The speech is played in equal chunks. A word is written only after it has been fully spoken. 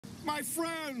My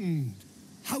friend!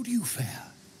 How do you fare?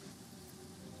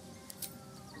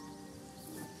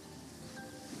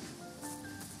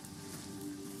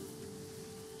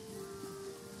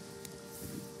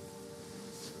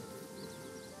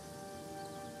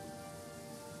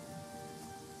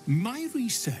 My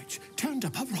research turned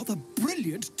up a rather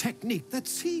brilliant technique that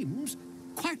seems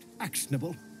quite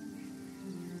actionable.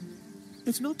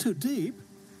 It's not too deep.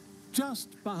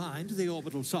 Just behind the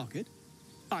orbital socket.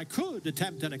 I could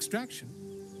attempt an extraction.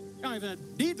 I've a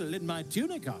needle in my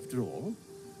tunic, after all.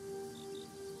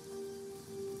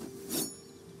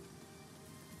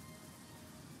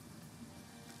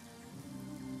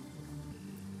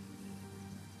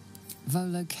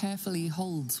 Volo carefully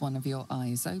holds one of your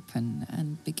eyes open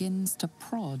and begins to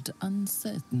prod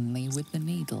uncertainly with the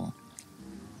needle.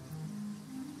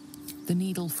 The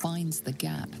needle finds the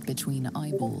gap between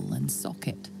eyeball and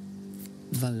socket.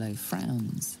 Volo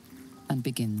frowns and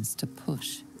begins to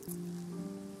push.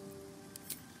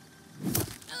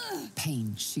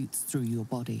 Pain shoots through your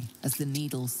body as the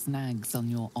needle snags on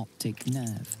your optic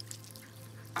nerve.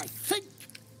 I think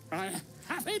I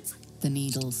have it! The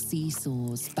needle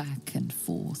seesaws back and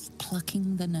forth,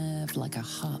 plucking the nerve like a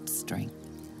heartstring.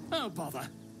 Oh, bother.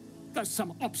 There's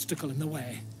some obstacle in the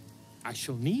way. I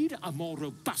shall need a more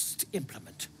robust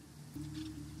implement.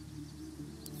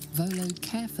 Volo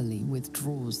carefully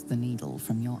withdraws the needle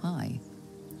from your eye.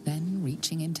 Then,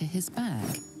 reaching into his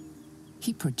bag,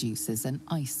 he produces an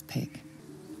ice pick.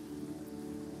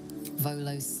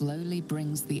 Volo slowly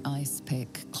brings the ice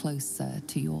pick closer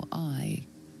to your eye.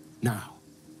 Now,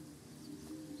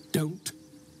 don't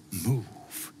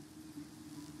move.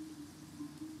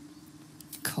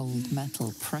 Cold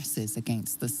metal presses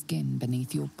against the skin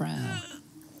beneath your brow.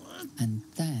 And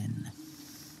then,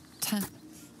 tap,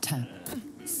 tap,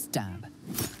 stab.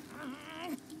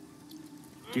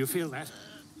 Do you feel that?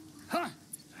 Ha!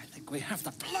 I think we have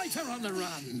the blighter on the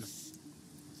run.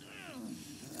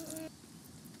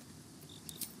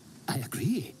 I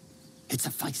agree. It's a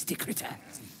feisty critter.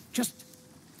 Just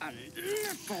a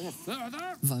little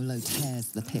further. Volo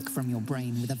tears the pick from your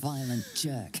brain with a violent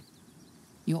jerk.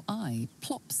 Your eye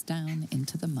plops down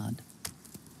into the mud.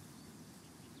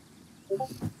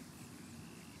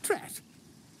 Drat.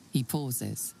 He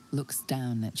pauses, looks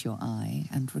down at your eye,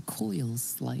 and recoils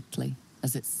slightly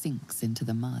as it sinks into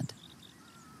the mud.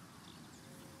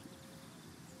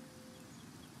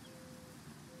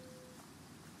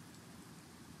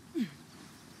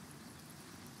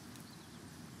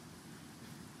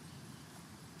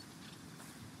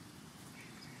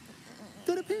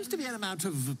 There appears to be an amount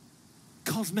of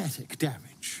cosmetic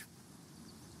damage.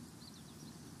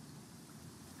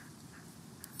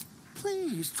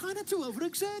 Please, try not to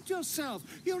overexert yourself.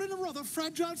 You're in a rather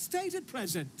fragile state at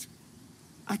present.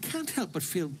 I can't help but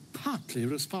feel partly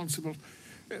responsible.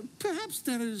 Perhaps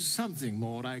there is something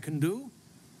more I can do.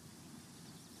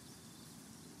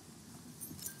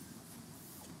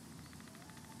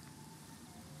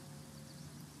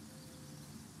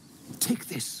 Take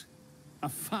this. A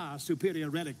far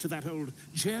superior relic to that old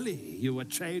jelly you were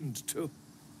chained to.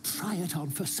 Try it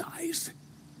on for size.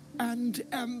 And,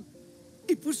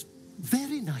 it was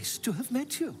very nice to have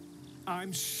met you.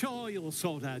 I'm sure you'll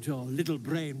sort out your little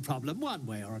brain problem one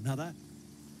way or another.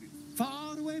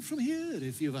 Far away from here,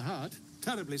 if you've a heart.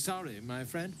 Terribly sorry, my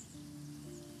friend.